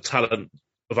the talent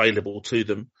available to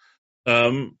them.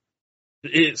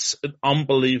 It's an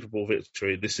unbelievable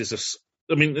victory. This is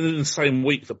in the same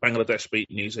week that Bangladesh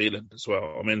beat New Zealand as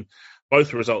well. I mean,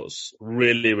 both results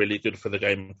really, really good for the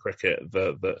game of cricket.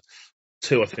 The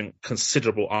two, I think,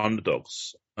 considerable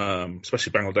underdogs,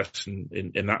 especially Bangladesh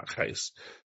in that case,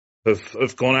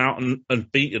 have gone out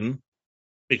and beaten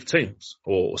big teams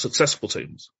or successful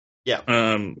teams. Yeah.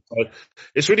 So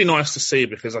it's really nice to see,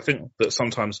 because I think that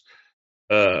sometimes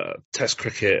Test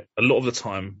cricket, a lot of the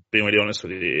time, being really honest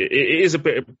with you, it is a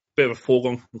bit of a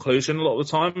foregone conclusion a lot of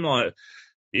the time. Like,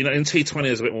 in T20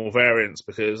 there's a bit more variance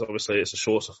because obviously it's a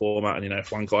shorter format, and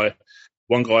if one guy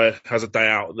has a day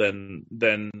out, then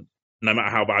no matter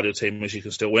how bad your team is, you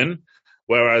can still win.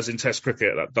 Whereas in Test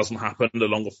cricket, that doesn't happen. The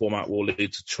longer format will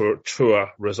lead to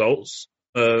truer results.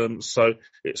 So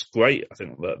it's great, I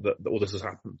think, that all this has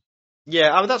happened.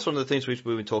 Yeah, that's one of the things we've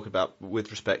been talking about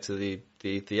with respect to the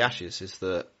Ashes, is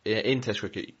that in Test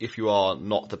cricket, if you are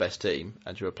not the best team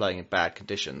and you are playing in bad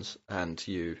conditions and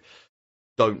you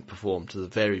don't perform to the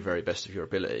very, very best of your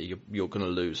ability, you're going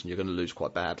to lose, and you're going to lose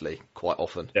quite badly, quite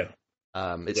often. Yeah.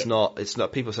 It's not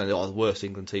people saying, the worst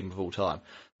England team of all time.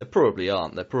 They probably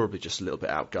aren't. They're probably just a little bit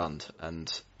outgunned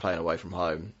and playing away from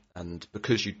home. And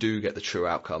because you do get the true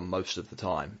outcome most of the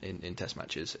time in Test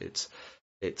matches,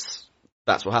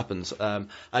 that's what happens.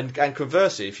 And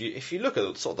conversely, if you look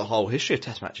at sort of the whole history of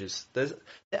Test matches, there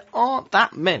aren't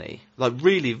that many, like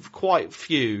really quite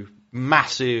few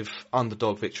massive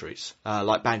underdog victories,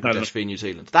 like Bangladesh v New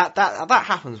Zealand. That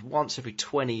happens once every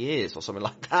 20 years or something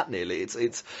like that. Nearly.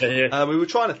 We were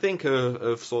trying to think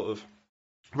of sort of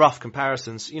rough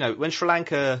comparisons. When Sri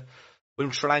Lanka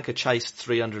chased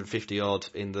 350 odd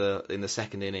in the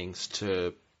second innings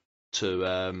to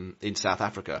in South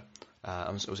Africa.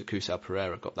 Was it Kusal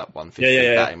Pereira got that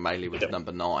 150 batting mainly with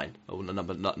number 9, all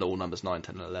numbers 9,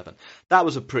 10 and 11. That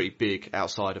was a pretty big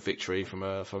outsider victory from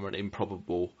an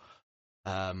improbable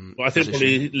I think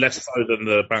probably less so than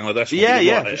the Bangladesh one.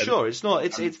 Yeah, for sure. It's not.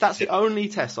 That's the only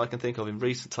test I can think of in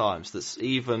recent times that's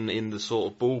even in the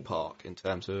sort of ballpark in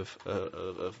terms of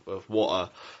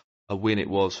what a win it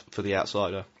was for the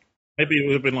outsider. Maybe it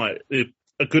would have been like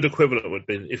a good equivalent would have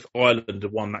been if Ireland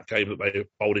had won that game that they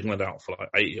bowled England out for like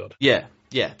 80 odd. Yeah,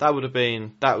 that would have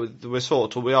been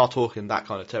we are talking that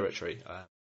kind of territory.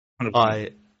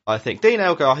 I think Dean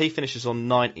Elgar, he finishes on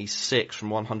 96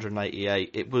 from 188.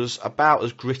 It was about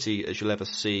as gritty as you'll ever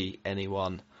see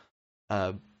anyone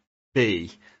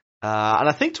be. And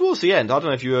I think towards the end, I don't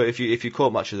know if you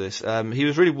caught much of this. He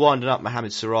was really winding up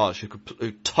Mohamed Siraj,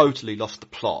 who totally lost the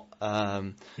plot.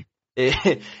 He's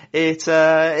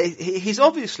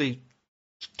obviously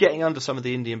getting under some of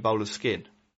the Indian bowlers' skin.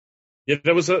 Yeah,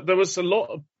 there was a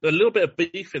little bit of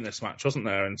beef in this match, wasn't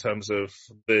there, in terms of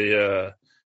the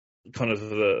kind of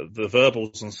the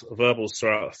verbals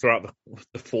throughout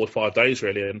the 4 or 5 days,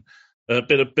 really, and a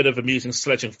bit of amusing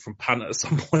sledging from Pant at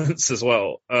some points as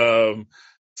well.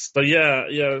 So yeah,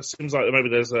 it seems like maybe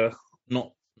there's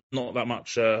not that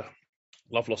much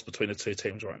love lost between the two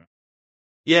teams right now.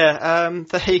 Yeah,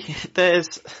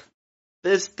 there's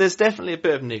definitely a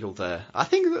bit of niggle there. I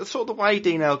think that sort of the way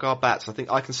Dean Elgar bats, I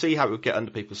think I can see how it would get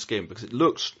under people's skin because it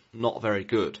looks not very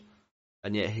good,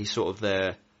 and yet he's sort of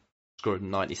there scoring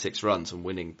 96 runs and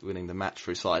winning the match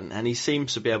for his side, and he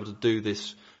seems to be able to do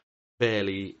this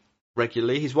fairly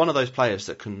regularly. He's one of those players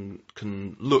that can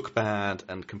look bad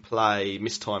and can play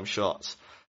mistimed shots,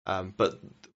 but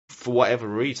for whatever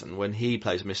reason, when he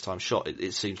plays a mistimed shot,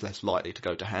 it seems less likely to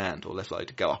go to hand or less likely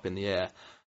to go up in the air.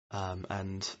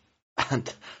 And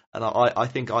I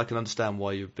think I can understand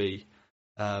why you'd be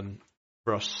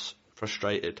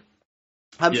frustrated.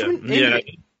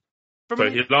 So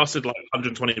he lasted like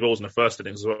 120 balls in the first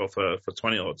innings as well for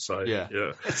 20 odd. So yeah.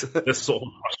 This sort of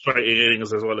frustrating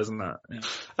innings as well, isn't that?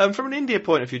 Yeah. From an India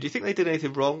point of view, do you think they did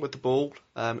anything wrong with the ball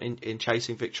in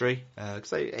chasing victory?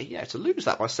 Because to lose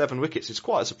that by 7 wickets is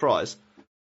quite a surprise.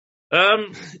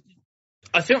 I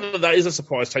think that is a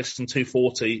surprise. Chasing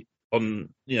 240 on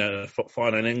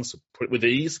final innings with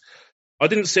ease. I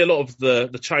didn't see a lot of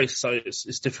the chase, so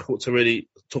it's difficult to really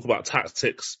talk about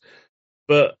tactics,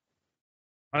 but.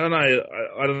 I don't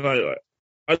know.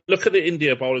 I look at the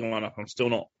India bowling lineup. I'm still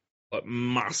not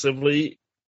massively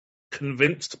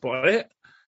convinced by it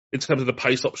in terms of the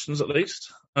pace options, at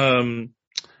least from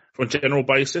a general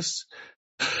basis.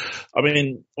 I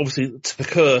mean, obviously,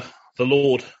 Thakur, the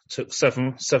Lord, took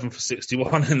 7 for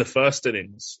 61 in the first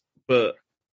innings, but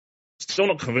still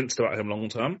not convinced about him long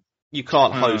term. You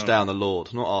can't hose down the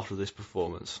Lord, not after this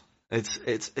performance. This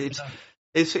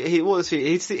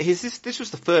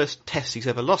was the first test he's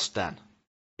ever lost, Dan.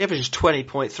 He averages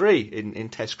 20.3 in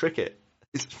test cricket.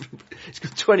 He's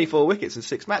got 24 wickets in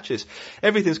 6 matches.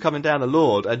 Everything's coming down the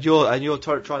Lord, and you're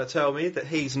trying to tell me that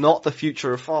he's not the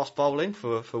future of fast bowling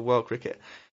for world cricket.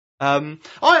 I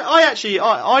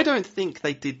don't think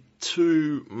they did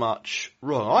too much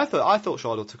wrong. I thought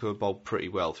Shardul Thakur bowled pretty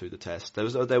well through the test.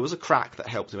 There was a crack that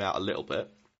helped him out a little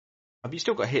bit. You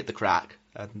still got to hit the crack,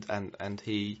 and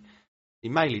he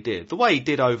mainly did. The way he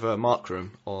did over Markram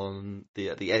on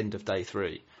at the end of day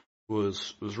 3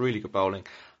 was really good bowling.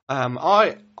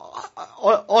 I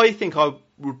think I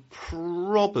would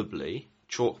probably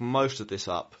chalk most of this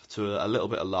up to a little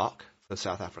bit of luck for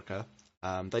South Africa.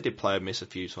 They did play a miss a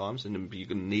few times, and you're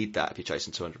going to need that if you're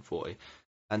chasing 240.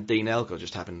 And Dean Elgar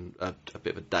just having a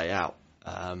bit of a day out.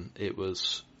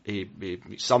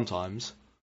 Sometimes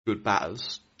good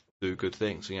batters do good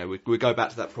things. We go back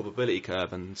to that probability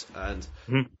curve and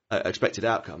expected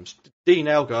outcomes. Dean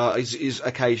Elgar is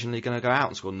occasionally going to go out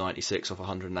and score 96 off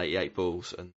 188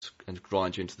 balls and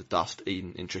grind you into the dust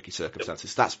in tricky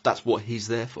circumstances. That's what he's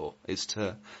there for. Is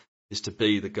to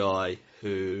be the guy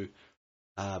who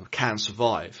can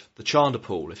survive the Chanda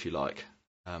pool, if you like,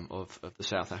 of the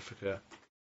South Africa.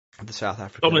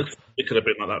 Dominic, it could have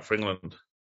been like that for England.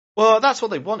 Well, that's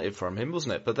what they wanted from him,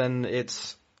 wasn't it? But then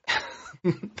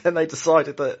then they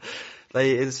decided that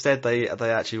they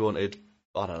actually wanted,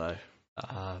 I don't know,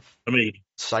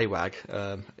 Sehwag,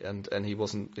 and he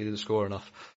didn't score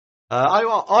enough.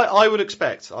 I'd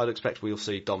expect we'll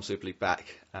see Dom Super League back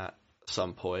at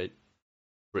some point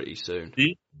pretty soon.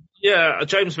 Yeah,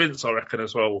 James Vince, I reckon,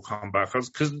 as well will come back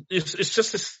because it's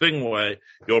just this thing where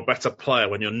you're a better player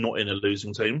when you're not in a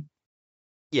losing team.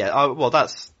 Yeah, well,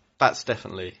 that's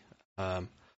definitely how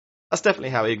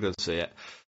England see it.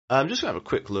 I'm just going to have a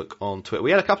quick look on Twitter.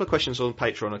 We had a couple of questions on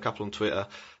Patreon, a couple on Twitter.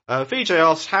 VJ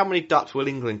asked, how many ducks will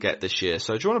England get this year?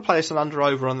 So do you want to play us an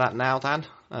under-over on that now, Dan,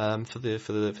 for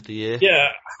the year? Yeah.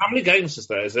 How many games is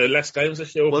there? Is there less games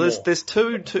this year? Well, there's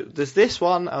two. There's this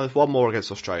one, and there's one more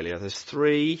against Australia. There's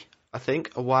 3, I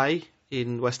think, away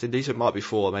in West Indies. It might be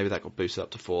 4. Maybe that got boosted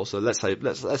up to 4. So let's say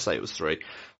it was 3.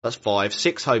 That's 5.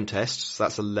 6 home tests.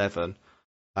 That's 11.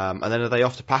 And then are they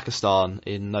off to Pakistan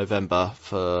in November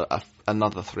for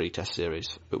another 3 test series,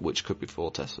 which could be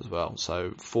 4 tests as well.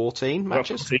 So 14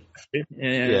 matches.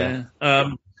 Yeah.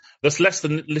 That's less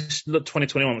than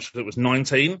 2021, which it was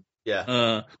 19.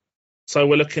 Yeah. So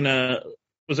we're looking at,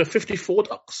 was it 54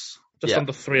 ducks? Just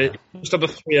under 3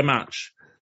 a match.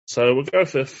 So we'll go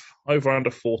for over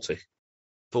under 40.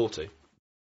 40.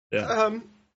 Yeah.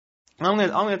 I'm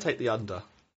going to take the under.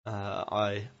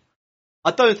 I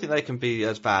don't think they can be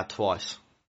as bad twice.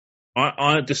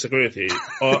 I disagree with you.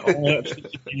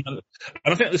 And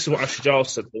I think this is what Ashley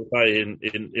Giles said the other day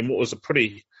in what was a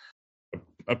pretty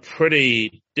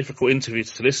difficult interview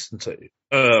to listen to.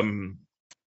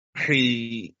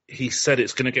 He said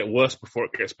it's going to get worse before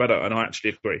it gets better, and I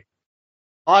actually agree.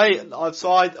 I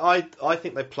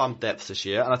think they plumbed depth this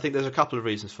year, and I think there's a couple of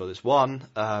reasons for this. One,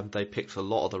 they picked a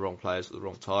lot of the wrong players at the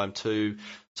wrong time. Two,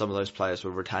 some of those players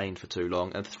were retained for too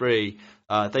long. And three,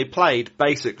 they played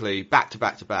basically back to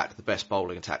back to back the best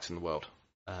bowling attacks in the world.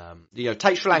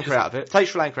 Take Sri Lanka out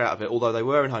of it, although they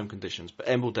were in home conditions, but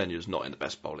Embal Denya is not in the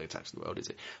best bowling attacks in the world, is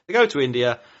he? They go to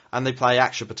India and they play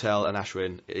Akshar Patel and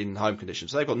Ashwin in home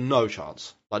conditions. So they've got no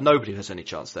chance. Like, nobody has any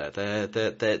chance there.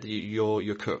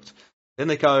 You're cooked. Then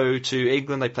they go to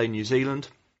England. They play New Zealand.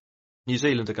 New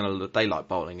Zealand they like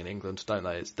bowling in England, don't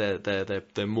they?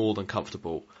 They're more than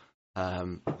comfortable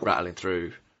rattling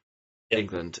through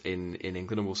England in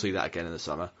England, and we'll see that again in the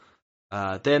summer.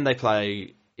 Then they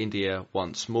play India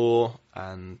once more,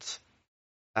 and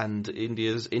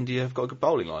India have got a good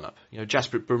bowling lineup.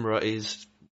 Jasprit Bumrah is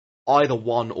either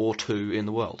 1 or 2 in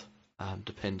the world,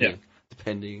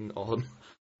 depending on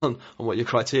what your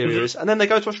criteria is. And then they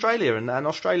go to Australia, and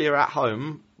Australia at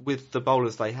home with the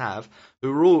bowlers they have,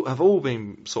 who have all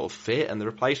been sort of fit, and the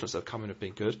replacements that have come in have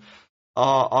been good,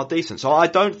 are decent. So I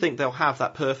don't think they'll have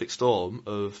that perfect storm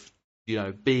of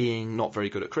being not very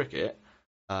good at cricket,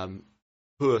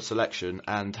 poor selection,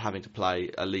 and having to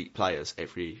play elite players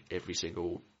every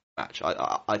single match.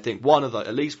 I think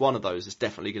at least one of those is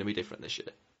definitely going to be different this year.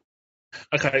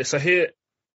 Okay, so here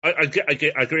I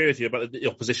agree with you about the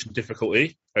opposition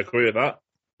difficulty. I agree with that,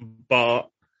 but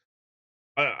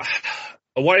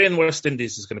away in West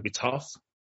Indies is going to be tough.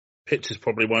 Pitches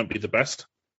probably won't be the best.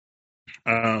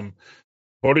 Probably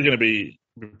going to be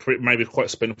maybe quite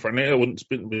spin friendly. I wouldn't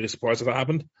be surprised if that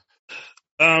happened.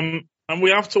 And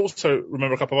we have to also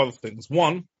remember a couple of other things.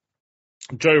 One,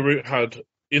 Joe Root had,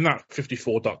 in that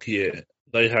 54 duck year,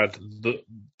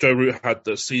 Joe Root had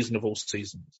the season of all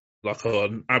seasons, like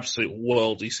an absolute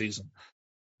worldy season.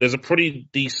 There's a pretty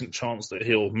decent chance that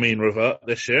he'll mean revert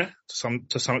this year,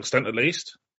 to some extent at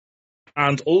least.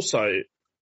 And also,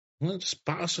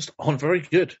 batters just aren't very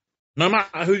good. No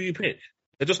matter who you pick,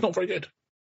 they're just not very good.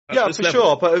 Yeah, for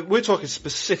sure. But we're talking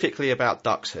specifically about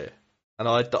ducks here. And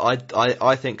I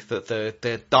think that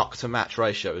their duck to match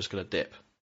ratio is going to dip.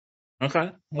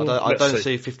 Okay. Well, I don't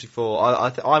see 54.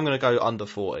 I'm going to go under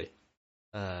 40.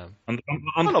 Might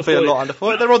not be a lot under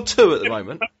 40. They're on 2 at the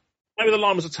moment. Maybe the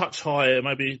line was a touch higher.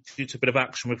 Maybe due to a bit of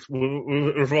action, we've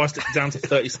revised it down to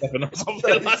 37 or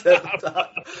something. 37.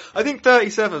 I think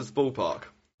 37's ballpark.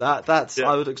 That's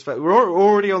I would expect. We're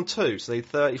already on 2, so they need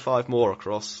 35 more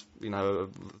across. What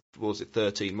was it,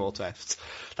 13 more tests?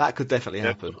 That could definitely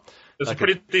happen. There's a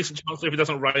pretty decent chance if it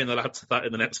doesn't rain, they'll add to that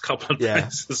in the next couple of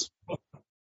days as well.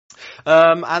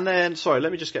 And then, sorry,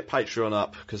 let me just get Patreon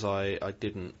up, because I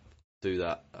didn't do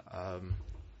that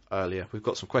earlier. We've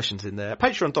got some questions in there.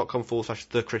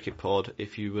 Patreon.com/thecricketpod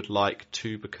if you would like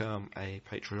to become a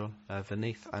Patreon.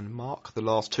 Vineeth and Mark, the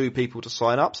last 2 people to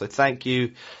sign up. So thank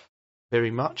you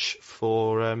very much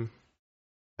for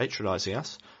patronising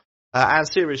us. And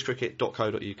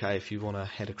seriouscricket.co.uk if you want to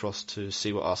head across to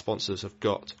see what our sponsors have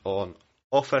got on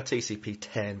offer.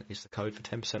 TCP10 is the code for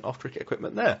 10% off cricket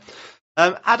equipment there.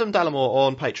 Adam Dallimore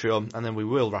on Patreon, and then we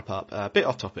will wrap up. A bit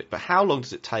off topic, but how long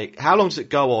does it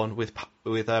go on with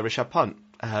Rishabh Pant?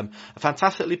 A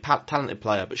fantastically talented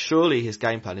player, but surely his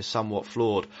game plan is somewhat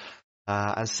flawed,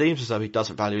 and seems as though he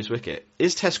doesn't value his wicket.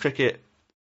 Is Test cricket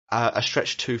a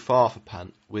stretch too far for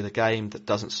Pant with a game that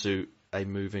doesn't suit a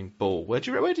moving ball? Where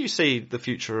do you see the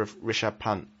future of Rishabh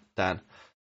Pant, Dan?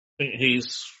 I think he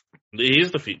is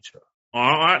the future.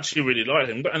 I actually really like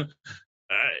him, but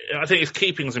I think his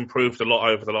keeping's improved a lot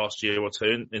over the last year or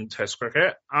 2 in Test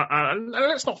cricket. And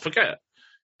let's not forget,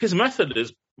 his method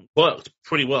has worked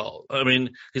pretty well. I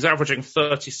mean, he's averaging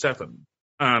 37,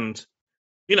 and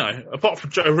apart from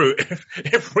Joe Root,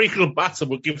 every England batter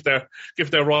would give their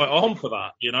right arm for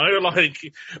that.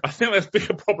 I think there's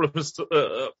bigger problems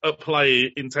at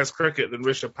play in Test cricket than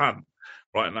Rishabh Pant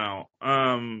right now.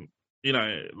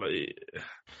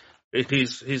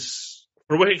 He's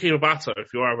for a wicket-keeper batter,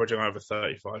 if you're averaging over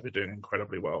 35, you're doing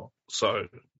incredibly well. So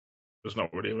there's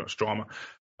not really much drama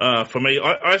for me.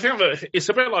 I think that it's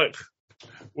a bit like,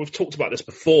 we've talked about this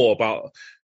before about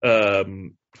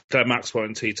Glenn Maxwell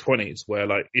in T20s, where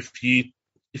like if you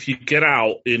get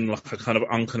out in like a kind of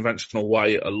unconventional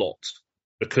way a lot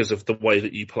because of the way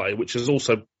that you play, which has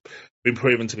also been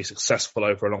proven to be successful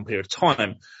over a long period of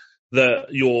time, that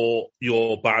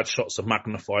your bad shots are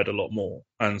magnified a lot more,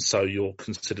 and so you're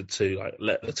considered to like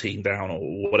let the team down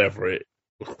or whatever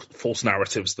false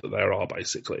narratives that there are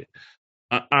basically.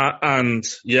 And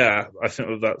yeah, I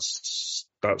think that's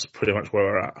pretty much where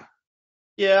we're at.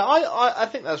 Yeah, I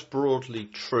think that's broadly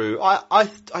true. I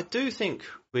do think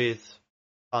with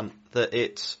Hunt that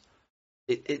it's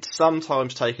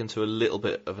sometimes taken to a little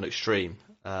bit of an extreme.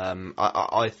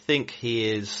 I think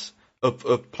he is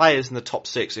of players in the top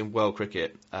 6 in world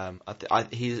cricket.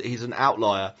 He's an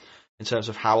outlier in terms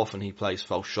of how often he plays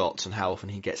false shots and how often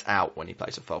he gets out when he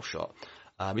plays a false shot.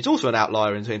 He's also an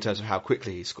outlier in terms of how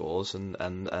quickly he scores and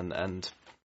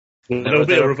there'll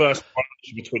be a reverse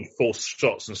correlation between false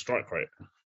shots and strike rate.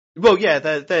 Well, yeah,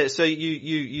 so so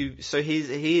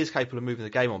he is capable of moving the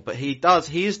game on, but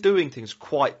he is doing things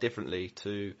quite differently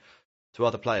to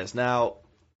other players. Now,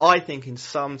 I think in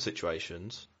some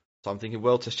situations, so I'm thinking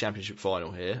World Test Championship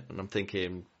final here, and I'm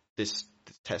thinking this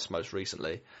test most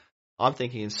recently. I'm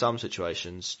thinking in some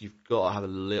situations you've got to have a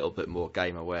little bit more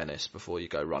game awareness before you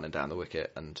go running down the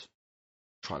wicket and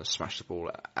trying to smash the ball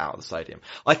out of the stadium.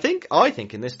 I think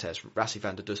in this test, Rassie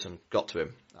van der Dussen got to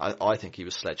him. I think he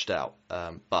was sledged out,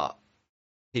 but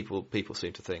people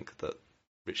seem to think that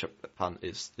Richard Punt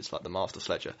is like the master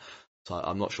sledger. So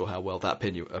I'm not sure how well that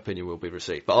opinion will be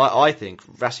received. But I think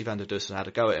Rassie van der Dussen had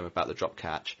a go at him about the drop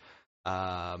catch.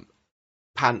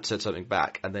 Pant said something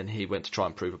back, and then he went to try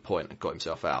and prove a point and got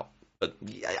himself out. But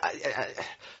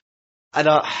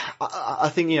I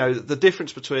think the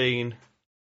difference between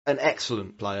an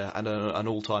excellent player and an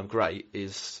all-time great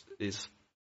is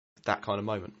that kind of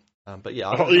moment. But yeah,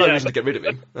 I don't reason to get rid of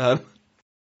him.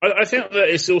 I think that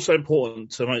it's also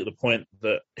important to make the point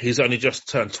that he's only just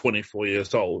turned 24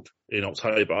 years old in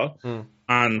October.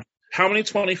 And how many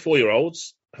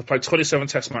 24-year-olds have played 27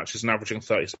 test matches and averaging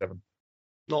 37?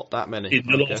 Not that many. In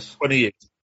the last 20 years.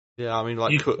 Yeah, I mean,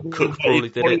 Cook probably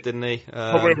did it, didn't he?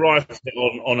 Probably arrived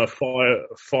on a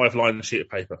five-line sheet of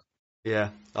paper. Yeah,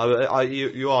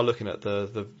 you are looking at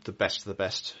the best of the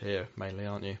best here, mainly,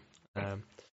 aren't you?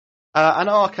 And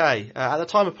RK, at the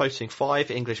time of posting,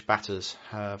 5 English batters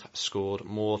have scored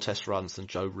more test runs than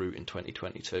Joe Root in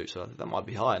 2022, so I think that might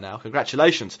be higher now.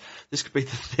 Congratulations. This could be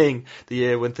the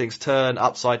year when things turn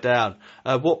upside down.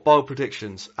 What bold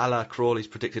predictions, a la Crawley's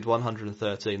predicted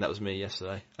 113, that was me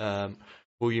yesterday,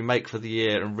 will you make for the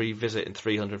year and revisit in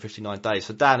 359 days?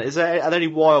 So Dan, are there any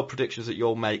wild predictions that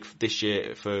you'll make this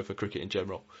year for cricket in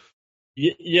general?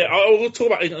 Yeah, I'll talk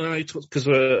about it because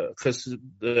Joe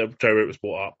Root was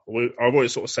brought up. I've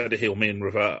always sort of said that he'll mean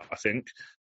revert, I think.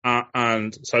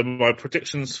 And so my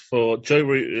predictions for Joe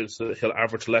Root is that he'll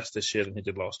average less this year than he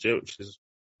did last year, which is a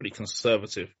pretty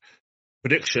conservative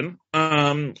prediction.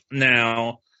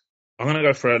 Now, I'm going to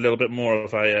go for a little bit more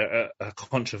of a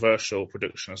controversial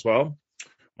prediction as well.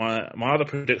 My other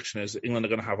prediction is that England are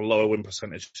going to have a lower win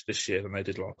percentage this year than they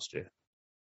did last year.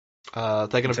 They're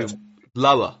going to be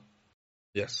lower.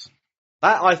 Yes.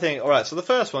 That I think. All right. So the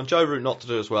first one, Joe Root not to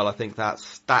do as well. I think that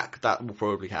will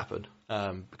probably happen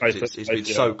because he's been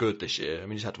so good this year. I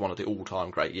mean, he's had one of the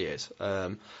all-time great years.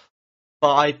 But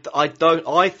I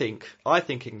think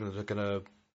England are going to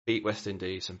beat West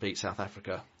Indies and beat South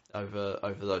Africa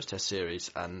over those Test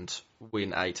series and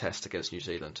win a Test against New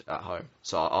Zealand at home.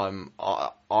 So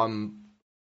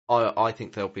I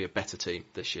think there'll be a better team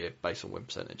this year based on win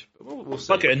percentage. But we'll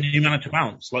see. Like a new manager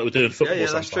bounce, like we do in football.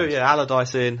 Yeah, that's true. Yeah,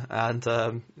 Allardyce in and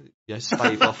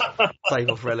stave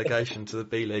off relegation to the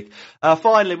B League.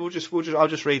 Finally, I'll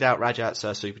just read out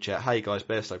Rajat's super chat. Hey guys,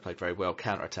 Bairstow played very well.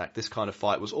 Counter attack. This kind of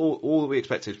fight was all that we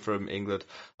expected from England.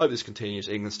 Hope this continues.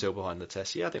 England's still behind the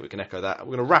Test. Yeah, I think we can echo that.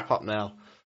 We're going to wrap up now.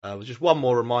 With just one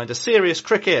more reminder, Serious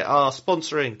Cricket are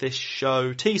sponsoring this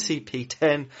show,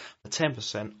 TCP10, for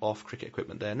 10% off cricket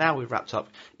equipment there. Now we've wrapped up.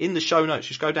 In the show notes,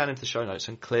 just go down into the show notes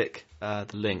and click the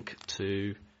link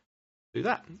to do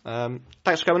that.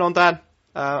 Thanks for coming on, Dan,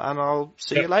 and I'll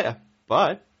see you later.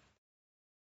 Bye.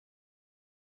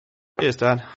 Cheers,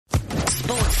 Dan.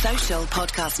 Sports Social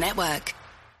Podcast Network.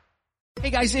 Hey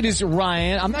guys, it is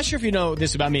Ryan. I'm not sure if you know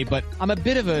this about me, but I'm a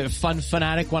bit of a fun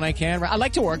fanatic when I can. I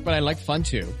like to work, but I like fun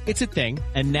too. It's a thing.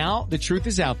 And now the truth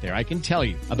is out there. I can tell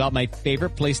you about my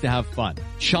favorite place to have fun.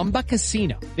 Chumba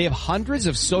Casino. They have hundreds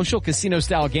of social casino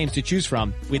style games to choose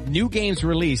from with new games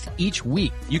released each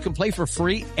week. You can play for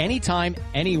free anytime,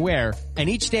 anywhere. And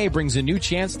each day brings a new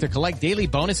chance to collect daily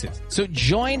bonuses. So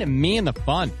join me in the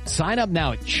fun. Sign up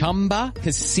now at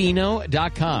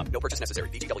ChumbaCasino.com. No purchase necessary.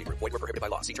 VGW Group. Void where prohibited by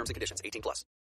law. See terms and conditions. 18+.